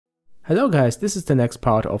Hello guys, this is the next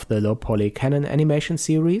part of the low poly Canon animation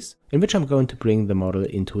series, in which I'm going to bring the model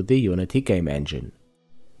into the Unity game engine.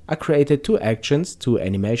 I created two actions, two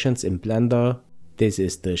animations in Blender. This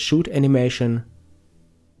is the shoot animation,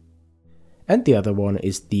 and the other one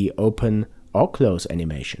is the open or close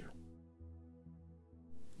animation.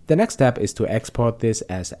 The next step is to export this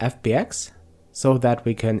as FBX, so that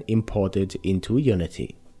we can import it into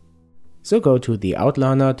Unity. So go to the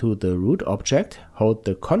outliner, to the root object, hold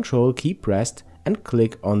the Ctrl key pressed and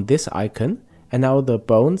click on this icon, and now the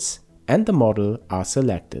bones and the model are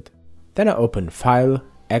selected. Then I open File,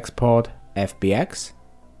 Export, FBX,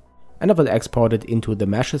 and I will export it into the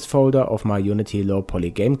Meshes folder of my Unity low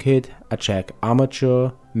poly game kit. I check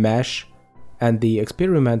Armature, Mesh and the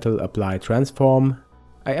experimental apply transform.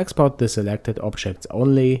 I export the selected objects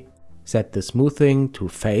only, set the smoothing to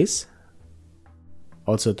face.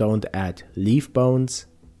 Also don't add leaf bones.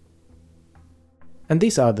 And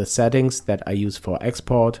these are the settings that I use for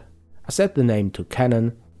export. I set the name to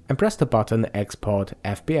Canon and press the button Export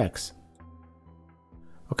FBX.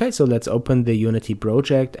 Okay, so let's open the Unity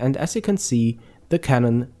project, and as you can see, the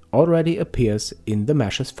Canon already appears in the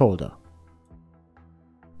Meshes folder.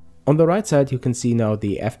 On the right side you can see now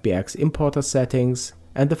the FBX importer settings,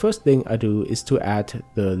 and the first thing I do is to add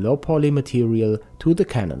the low poly material to the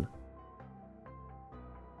Canon.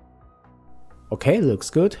 Okay, looks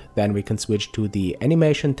good. Then we can switch to the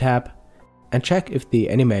animation tab and check if the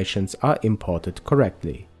animations are imported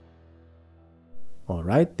correctly.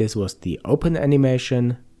 Alright, this was the open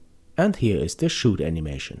animation, and here is the shoot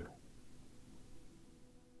animation.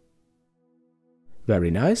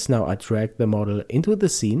 Very nice. Now I drag the model into the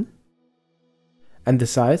scene, and the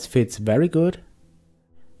size fits very good.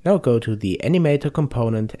 Now go to the Animator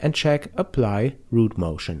component and check Apply Root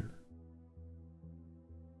Motion.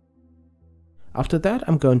 After that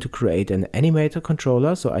I'm going to create an Animator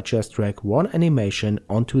Controller, so I just drag one animation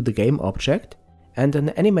onto the game object and an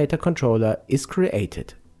Animator Controller is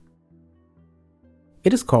created.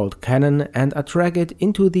 It is called Canon and I drag it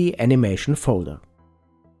into the animation folder.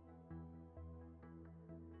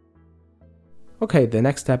 Okay, the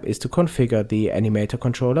next step is to configure the Animator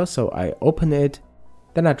Controller, so I open it,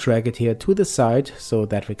 then I drag it here to the side so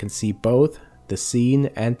that we can see both the scene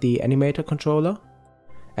and the Animator Controller.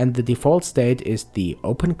 And the default state is the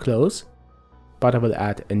open close, but I will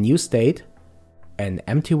add a new state, an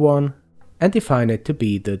empty one, and define it to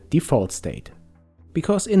be the default state,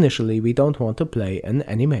 because initially we don't want to play an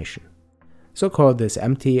animation. So call this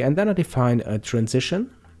empty, and then I define a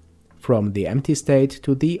transition from the empty state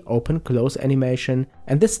to the open close animation,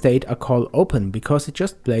 and this state I call open because it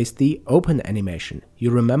just plays the open animation.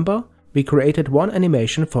 You remember? We created one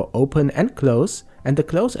animation for open and close, and the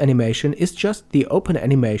close animation is just the open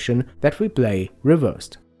animation that we play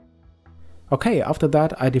reversed. Okay, after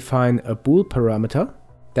that I define a bool parameter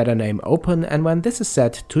that I name open, and when this is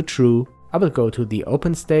set to true, I will go to the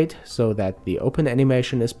open state so that the open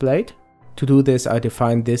animation is played. To do this I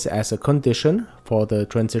define this as a condition for the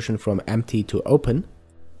transition from empty to open,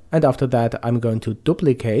 and after that I'm going to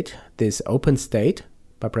duplicate this open state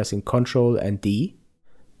by pressing Ctrl and D.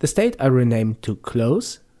 The state I rename to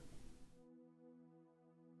close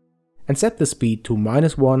and set the speed to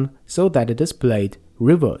 -1 so that it is played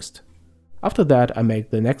reversed. After that I make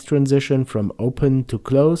the next transition from open to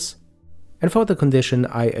close, and for the condition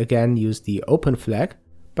I again use the open flag,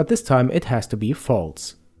 but this time it has to be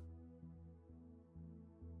false.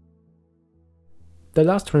 The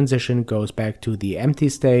last transition goes back to the empty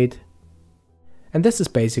state, and this is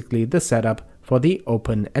basically the setup for the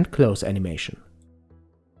open and close animation.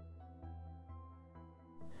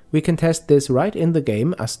 We can test this right in the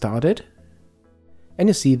game as started, and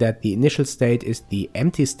you see that the initial state is the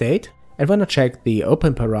empty state, and when I check the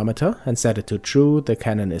open parameter and set it to true, the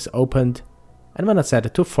Canon is opened, and when I set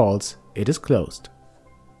it to false, it is closed.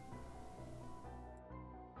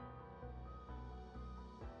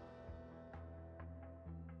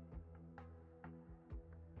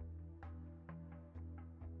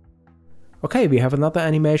 Okay, we have another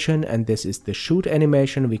animation, and this is the shoot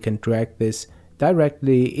animation. We can drag this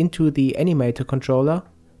directly into the Animator Controller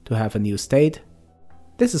to have a new state.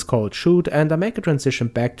 This is called shoot, and I make a transition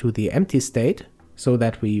back to the empty state so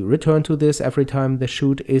that we return to this every time the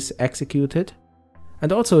shoot is executed,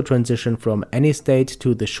 and also a transition from any state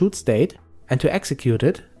to the shoot state, and to execute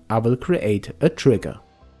it I will create a trigger.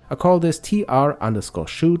 I call this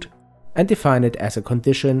tr_shoot and define it as a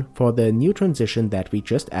condition for the new transition that we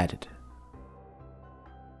just added.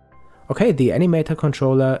 Okay, the Animator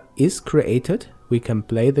Controller is created. We can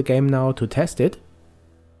play the game now to test it.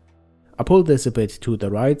 I pull this a bit to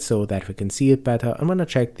the right so that we can see it better, and when I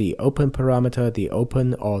check the open parameter, the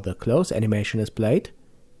open or the close animation is played.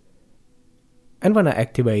 And when I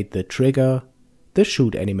activate the trigger, the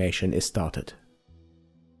shoot animation is started.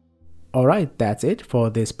 Alright, that's it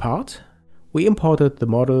for this part. We imported the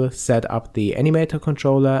model, set up the Animator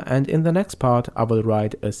Controller, and in the next part I will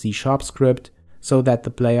write a C# script so that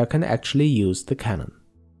the player can actually use the cannon.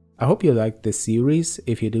 I hope you liked this series.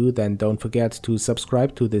 If you do, then don't forget to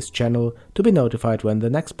subscribe to this channel to be notified when the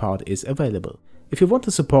next part is available. If you want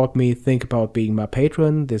to support me, think about being my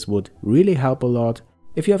patron, this would really help a lot.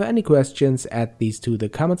 If you have any questions, add these to the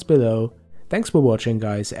comments below. Thanks for watching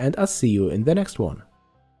guys, and I'll see you in the next one.